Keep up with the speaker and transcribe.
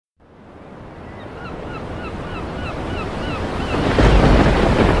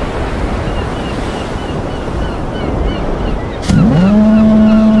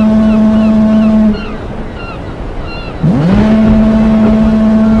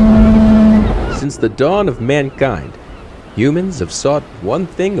Since the dawn of mankind, humans have sought one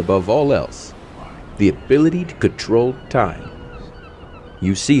thing above all else: the ability to control time.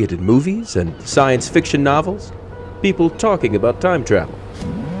 You see it in movies and science fiction novels, people talking about time travel.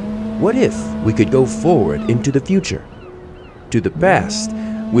 What if we could go forward into the future, to the past,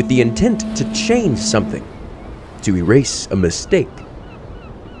 with the intent to change something, to erase a mistake?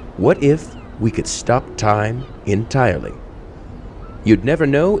 What if we could stop time entirely? You'd never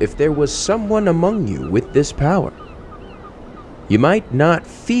know if there was someone among you with this power. You might not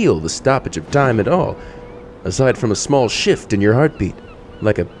feel the stoppage of time at all, aside from a small shift in your heartbeat,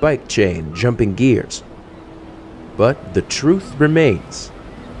 like a bike chain jumping gears. But the truth remains.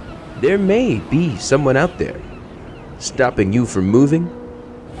 There may be someone out there, stopping you from moving,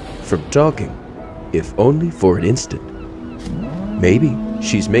 from talking, if only for an instant. Maybe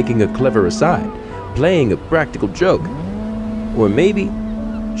she's making a clever aside, playing a practical joke. Or maybe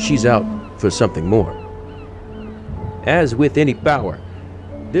she's out for something more. As with any power,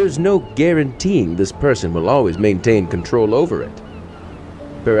 there's no guaranteeing this person will always maintain control over it.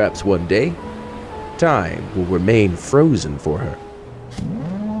 Perhaps one day, time will remain frozen for her.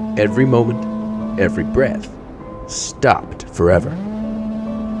 Every moment, every breath, stopped forever.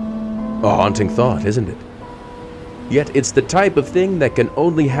 A haunting thought, isn't it? Yet it's the type of thing that can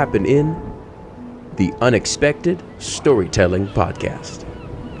only happen in the Unexpected Storytelling Podcast.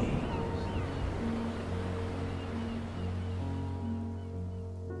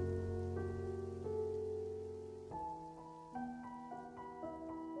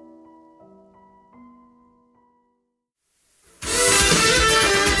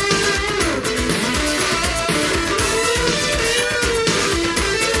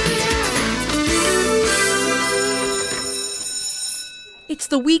 It's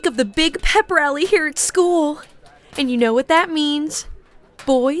the week of the big pep rally here at school. And you know what that means.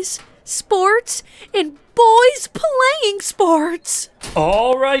 Boys, sports, and boys playing sports.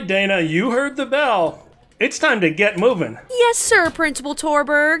 All right, Dana, you heard the bell. It's time to get moving. Yes, sir, Principal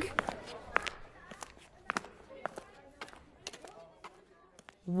Torberg.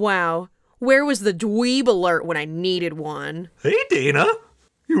 Wow, where was the dweeb alert when I needed one? Hey, Dana.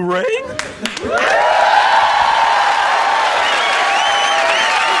 You rang?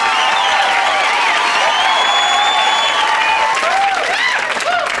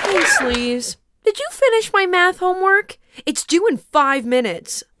 Sleaze, did you finish my math homework? It's due in 5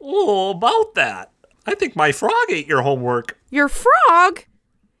 minutes. Oh, about that. I think my frog ate your homework. Your frog?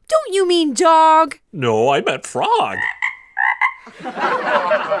 Don't you mean dog? No, I meant frog.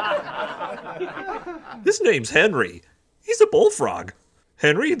 His name's Henry. He's a bullfrog.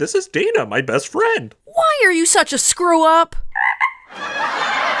 Henry, this is Dana, my best friend. Why are you such a screw-up?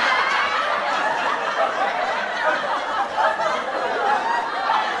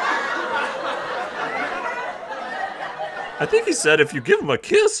 I think he said if you give him a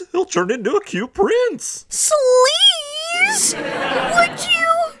kiss, he'll turn into a cute prince. Sleaze! Would you?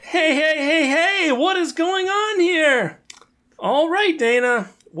 Hey, what is going on here? All right, Dana,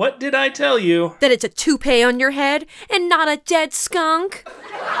 what did I tell you? That it's a toupee on your head and not a dead skunk?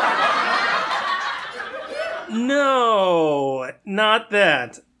 No, not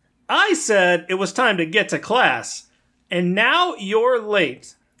that. I said it was time to get to class, and now you're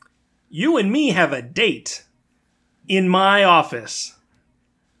late. You and me have a date. In my office.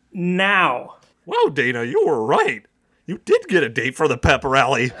 Now. Wow, Dana, you were right. You did get a date for the pep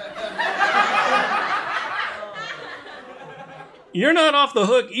rally. You're not off the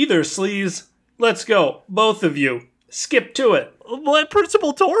hook either, Sleaze. Let's go, both of you. Skip to it. But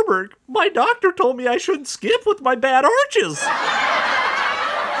Principal Torberg, my doctor told me I shouldn't skip with my bad arches.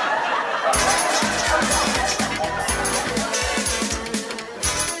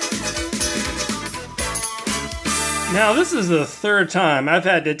 Now, this is the third time I've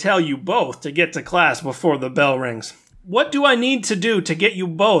had to tell you both to get to class before the bell rings. What do I need to do to get you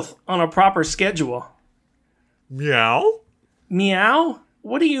both on a proper schedule? Meow? Meow?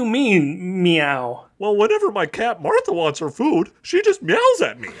 What do you mean, meow? Well, whenever my cat Martha wants her food, she just meows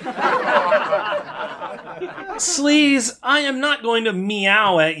at me. Sleaze, I am not going to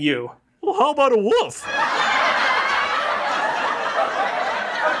meow at you. Well, how about a woof?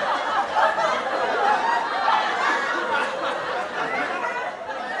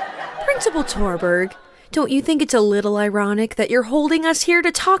 Principal Torberg, don't you think it's a little ironic that you're holding us here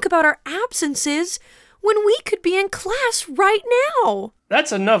to talk about our absences when we could be in class right now?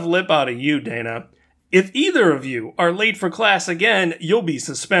 That's enough lip out of you, Dana. If either of you are late for class again, you'll be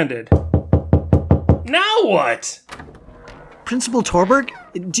suspended. Now what? Principal Torberg,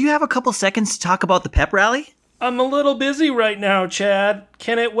 do you have a couple seconds to talk about the pep rally? I'm a little busy right now, Chad.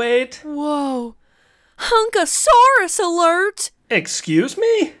 Can it wait? Whoa, Hunkosaurus alert! Excuse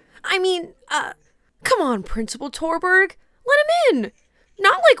me? I mean, come on, Principal Torberg. Let him in.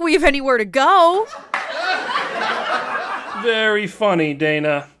 Not like we have anywhere to go. Very funny,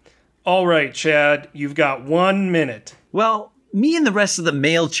 Dana. All right, Chad, you've got 1 minute. Well, me and the rest of the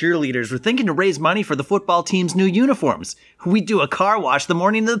male cheerleaders were thinking to raise money for the football team's new uniforms. We'd do a car wash the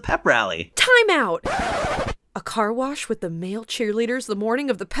morning of the pep rally. Time out. A car wash with the male cheerleaders the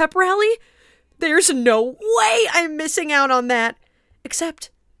morning of the pep rally? There's no way I'm missing out on that.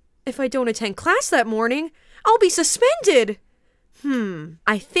 Except, if I don't attend class that morning, I'll be suspended.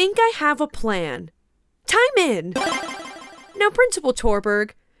 I think I have a plan. Time in. Now, Principal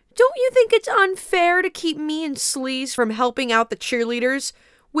Torberg, don't you think it's unfair to keep me and Sleaze from helping out the cheerleaders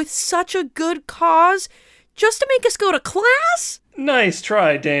with such a good cause just to make us go to class? Nice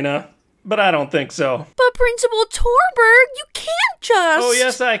try, Dana, but I don't think so. But Principal Torberg, you can't just... Oh,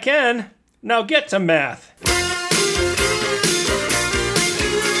 yes, I can. Now get to math.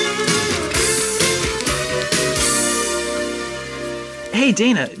 Hey,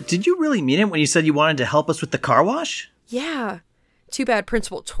 Dana, did you really mean it when you said you wanted to help us with the car wash? Yeah. Too bad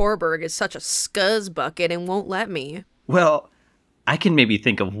Principal Torberg is such a scuzz bucket and won't let me. Well, I can maybe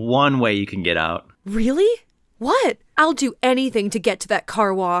think of one way you can get out. Really? What? I'll do anything to get to that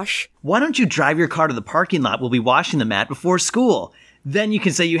car wash. Why don't you drive your car to the parking lot we'll be washing them at before school? Then you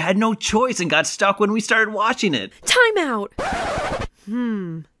can say you had no choice and got stuck when we started washing it. Time out. That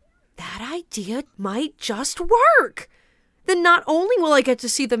idea might just work. Then not only will I get to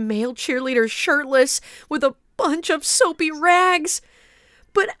see the male cheerleaders shirtless with a bunch of soapy rags,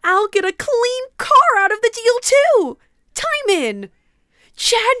 but I'll get a clean car out of the deal too. Time in.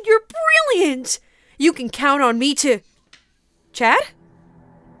 Chad, you're brilliant. You can count on me to... Chad?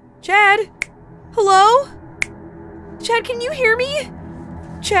 Chad? Hello? Chad, can you hear me?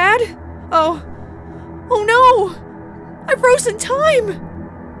 Chad? Oh no! I froze in time!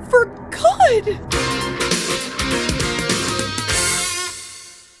 For good!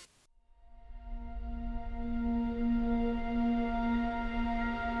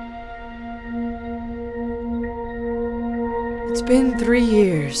 It's been 3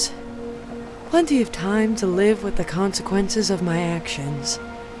 years. Plenty of time to live with the consequences of my actions.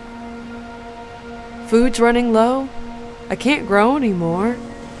 Food's running low. I can't grow anymore,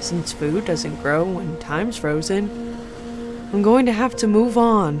 since food doesn't grow when time's frozen. I'm going to have to move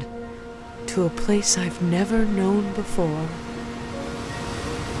on to a place I've never known before.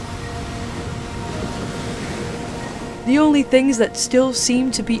 The only things that still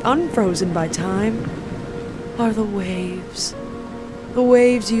seem to be unfrozen by time are the waves. The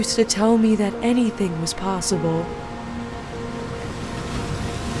waves used to tell me that anything was possible.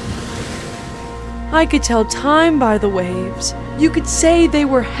 I could tell time by the waves. You could say they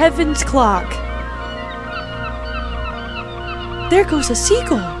were heaven's clock. There goes a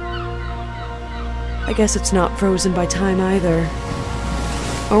seagull. I guess it's not frozen by time either.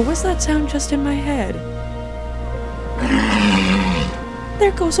 Or was that sound just in my head?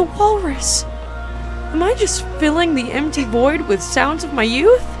 There goes a walrus. Am I just filling the empty void with sounds of my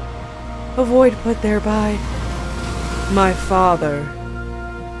youth? A void put there by my father.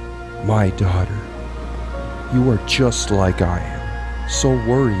 My daughter, you are just like I am, so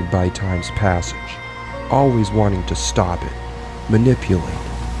worried by time's passage, always wanting to stop it, manipulate.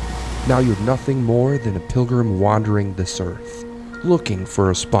 Now you're nothing more than a pilgrim wandering this earth, looking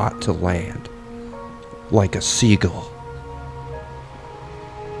for a spot to land, like a seagull.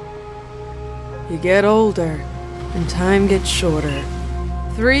 You get older, and time gets shorter.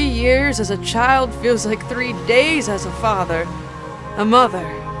 3 years as a child feels like 3 days as a father, a mother.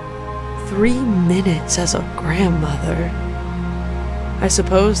 3 minutes as a grandmother. I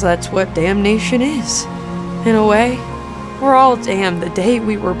suppose that's what damnation is. In a way, we're all damned the day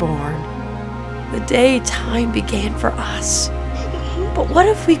we were born. The day time began for us. But what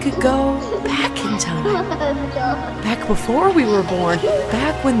if we could go back in time? Back before we were born.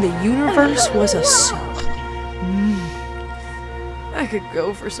 Back when the universe was a soup. I could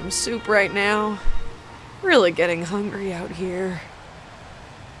go for some soup right now. Really getting hungry out here.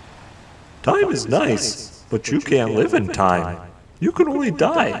 Time is nice, but you can't live in time. You can only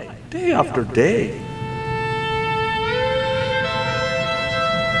die, day after day.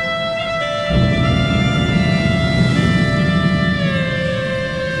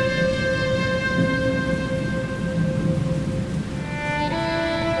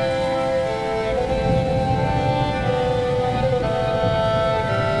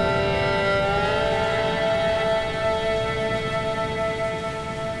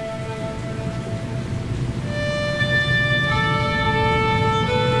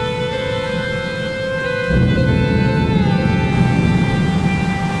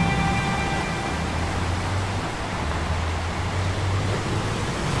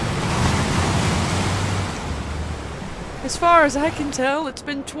 far as I can tell, it's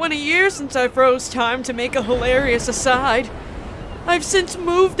been 20 years since I froze time to make a hilarious aside. I've since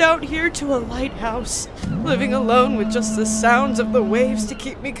moved out here to a lighthouse, living alone with just the sounds of the waves to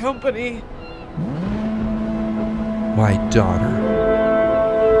keep me company. My daughter,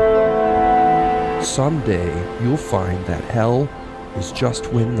 someday you'll find that hell is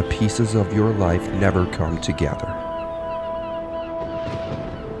just when the pieces of your life never come together.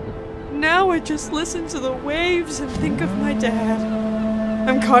 Now I just listen to the waves and think of my dad.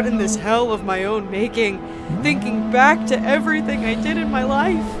 I'm caught in this hell of my own making, thinking back to everything I did in my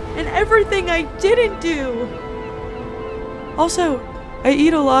life and everything I didn't do. Also, I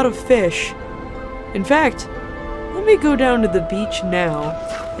eat a lot of fish. In fact, let me go down to the beach now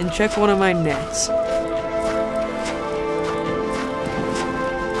and check one of my nets.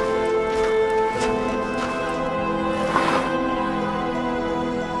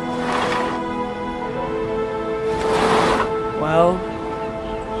 Well,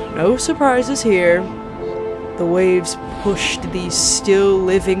 no surprises here. The waves pushed these still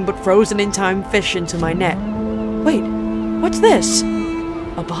living but frozen in time fish into my net. Wait, what's this?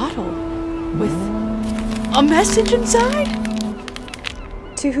 A bottle with a message inside?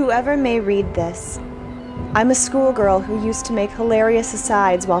 To whoever may read this, I'm a schoolgirl who used to make hilarious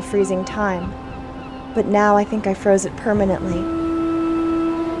asides while freezing time. But now I think I froze it permanently.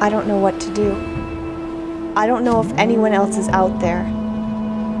 I don't know what to do. I don't know if anyone else is out there.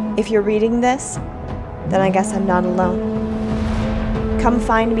 If you're reading this, then I guess I'm not alone. Come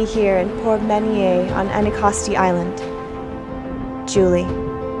find me here in Port Menier on Anacostia Island. Julie.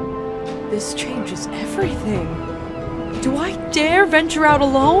 This changes everything. Do I dare venture out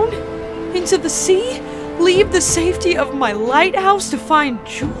alone? Into the sea? Leave the safety of my lighthouse to find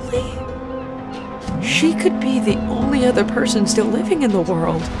Julie? She could be the only other person still living in the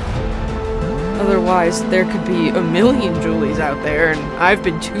world. Otherwise, there could be a million Julies out there, and I've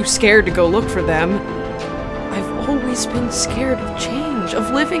been too scared to go look for them. I've always been scared of change, of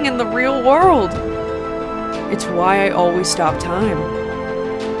living in the real world. It's why I always stop time.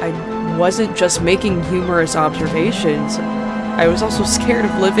 I wasn't just making humorous observations. I was also scared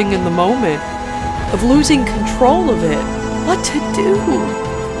of living in the moment, of losing control of it. What to do?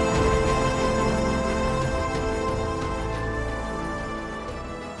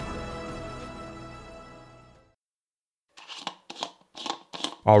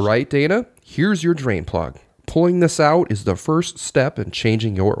 Alright, Dana, here's your drain plug. Pulling this out is the first step in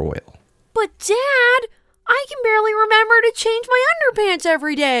changing your oil. But Dad, I can barely remember to change my underpants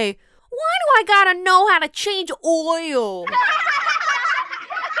every day. Why do I gotta know how to change oil?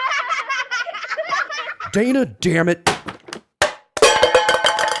 Dana, damn it!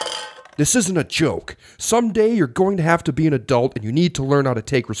 This isn't a joke. Someday you're going to have to be an adult and you need to learn how to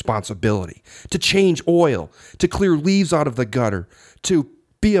take responsibility, to change oil, to clear leaves out of the gutter, to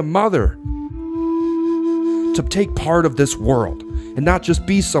be a mother, to take part of this world, and not just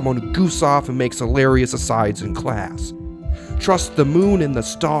be someone who goofs off and makes hilarious asides in class. Trust the moon and the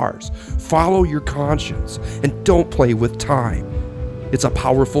stars, follow your conscience, and don't play with time. It's a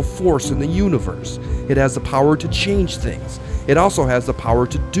powerful force in the universe. It has the power to change things. It also has the power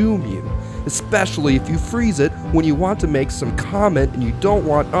to doom you, especially if you freeze it when you want to make some comment and you don't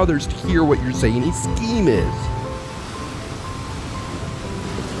want others to hear what your zany scheme is.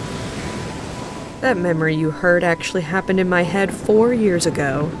 That memory you heard actually happened in my head 4 years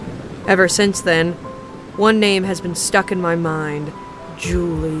ago. Ever since then, one name has been stuck in my mind.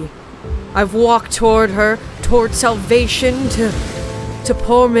 Julie. I've walked toward her, toward salvation, to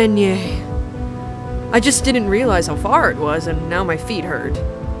Port Menier. I just didn't realize how far it was, and now my feet hurt.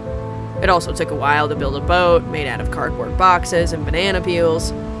 It also took a while to build a boat made out of cardboard boxes and banana peels.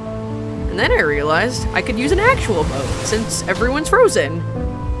 And then I realized I could use an actual boat, since everyone's frozen.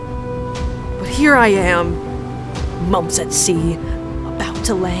 But here I am, mumps at sea, about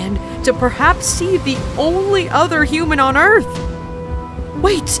to land, to perhaps see the only other human on Earth.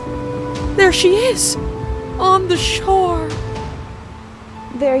 Wait! There she is! On the shore!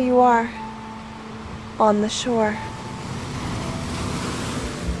 There you are. On the shore.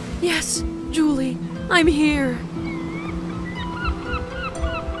 Yes, Julie, I'm here.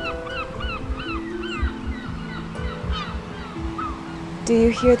 Do you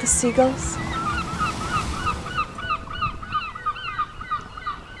hear the seagulls?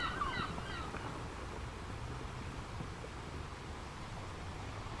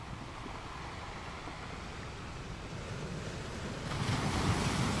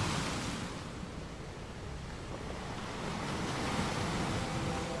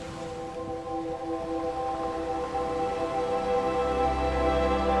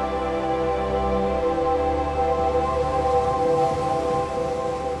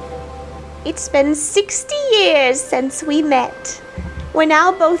 It's been 60 years since we met. We're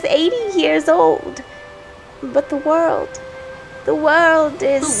now both 80 years old. But the world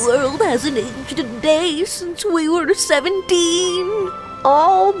is... The world hasn't aged a day since we were 17.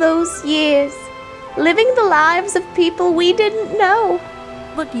 All those years, living the lives of people we didn't know.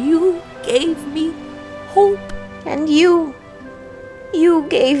 But you gave me hope. And you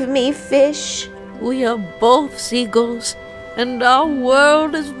gave me fish. We are both seagulls, and our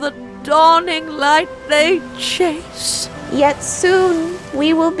world is the dawning light they chase. Yet soon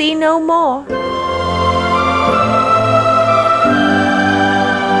we will be no more.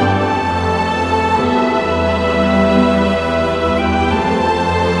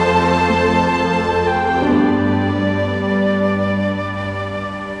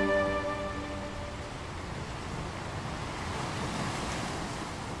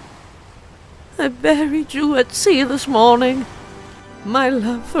 I buried you at sea this morning. My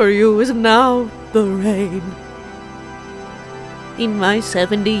love for you is now the rain. In my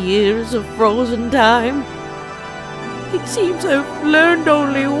 70 years of frozen time, it seems I've learned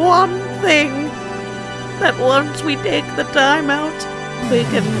only one thing. That once we take the time out, we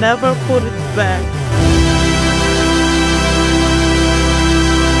can never put it back.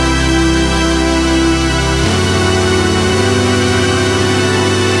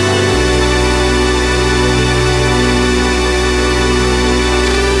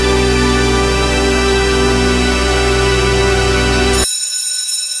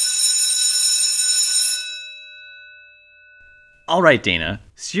 All right, Dana.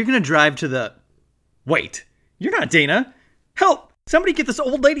 So you're gonna drive to the... Wait, you're not Dana. Help! Somebody get this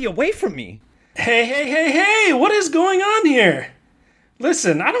old lady away from me. Hey, what is going on here?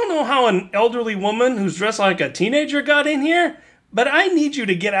 Listen, I don't know how an elderly woman who's dressed like a teenager got in here, but I need you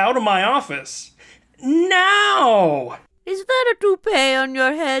to get out of my office. Now! Is that a toupee on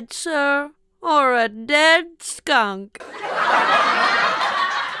your head, sir? Or a dead skunk?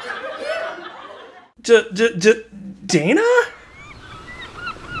 Dana?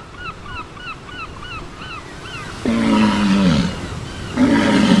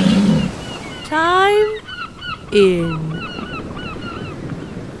 Time in.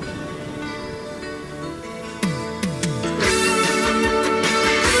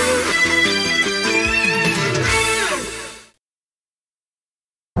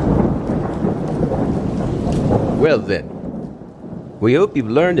 Well then, we hope you've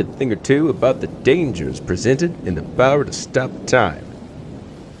learned a thing or two about the dangers presented in the power to stop time.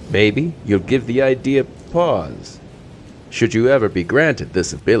 Maybe you'll give the idea pause, should you ever be granted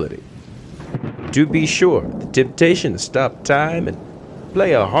this ability. To be sure, the temptation to stop time and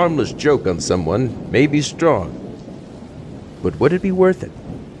play a harmless joke on someone may be strong. But would it be worth it?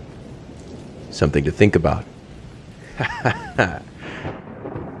 Something to think about.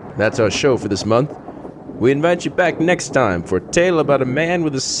 That's our show for this month. We invite you back next time for a tale about a man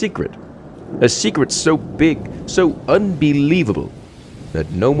with a secret. A secret so big, so unbelievable, that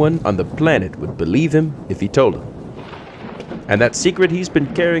no one on the planet would believe him if he told him. And that secret he's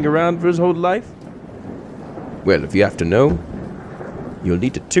been carrying around for his whole life? Well, if you have to know, you'll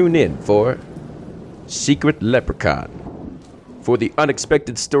need to tune in for Secret Leprechaun. For the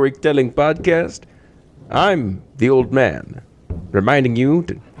Unexpected Storytelling Podcast, I'm the old man, reminding you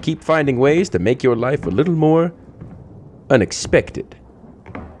to keep finding ways to make your life a little more unexpected.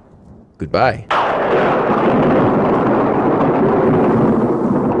 Goodbye.